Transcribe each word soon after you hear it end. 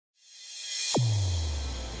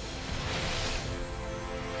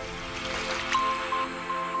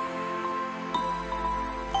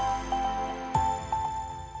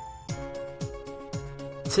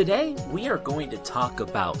Today, we are going to talk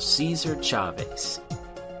about Cesar Chavez.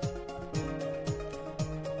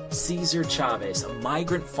 Cesar Chavez, a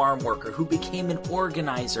migrant farm worker who became an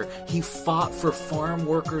organizer. He fought for farm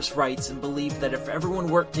workers' rights and believed that if everyone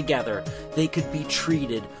worked together, they could be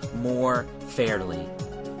treated more fairly.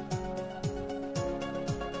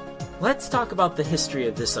 Let's talk about the history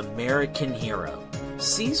of this American hero.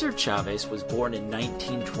 Cesar Chavez was born in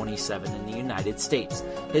 1927 in the United States.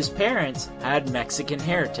 His parents had Mexican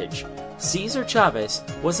heritage. Cesar Chavez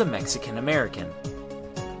was a Mexican American.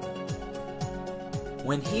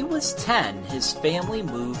 When he was 10, his family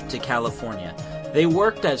moved to California. They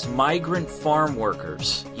worked as migrant farm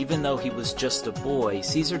workers. Even though he was just a boy,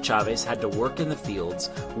 Cesar Chavez had to work in the fields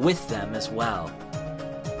with them as well.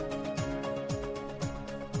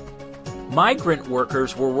 Migrant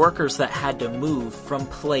workers were workers that had to move from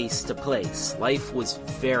place to place. Life was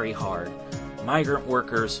very hard. Migrant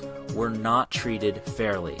workers were not treated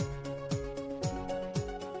fairly.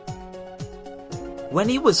 When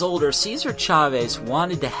he was older, Cesar Chavez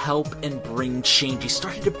wanted to help and bring change. He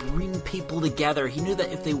started to bring people together. He knew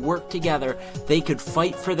that if they worked together, they could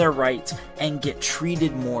fight for their rights and get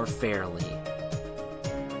treated more fairly.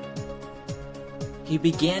 He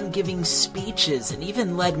began giving speeches and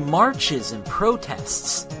even led marches and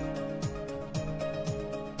protests.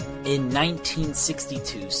 In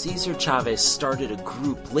 1962, Cesar Chavez started a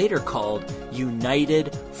group later called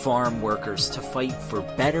United Farm Workers to fight for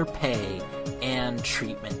better pay and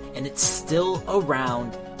treatment, and it's still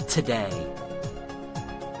around today.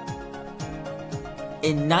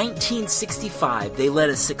 In 1965, they led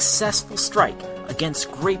a successful strike against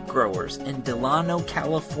grape growers in Delano,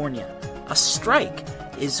 California. A strike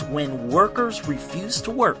is when workers refuse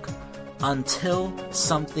to work until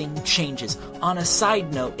something changes. On a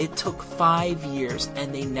side note, it took 5 years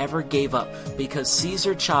and they never gave up because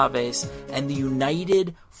Cesar Chavez and the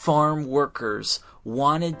United Farm Workers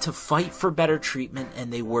wanted to fight for better treatment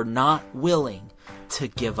and they were not willing to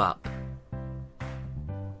give up.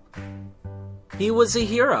 He was a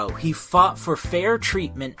hero. He fought for fair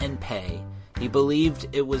treatment and pay. He believed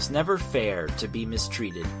it was never fair to be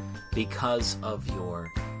mistreated because of your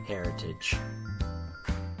heritage.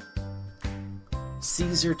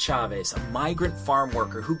 Cesar Chavez, a migrant farm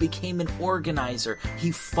worker who became an organizer.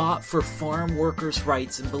 He fought for farm workers'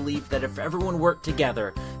 rights and believed that if everyone worked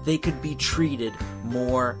together, they could be treated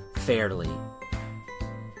more fairly.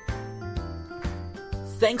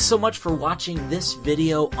 Thanks so much for watching this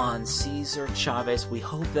video on Cesar Chavez. We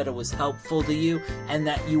hope that it was helpful to you and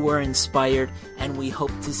that you were inspired, and we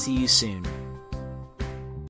hope to see you soon.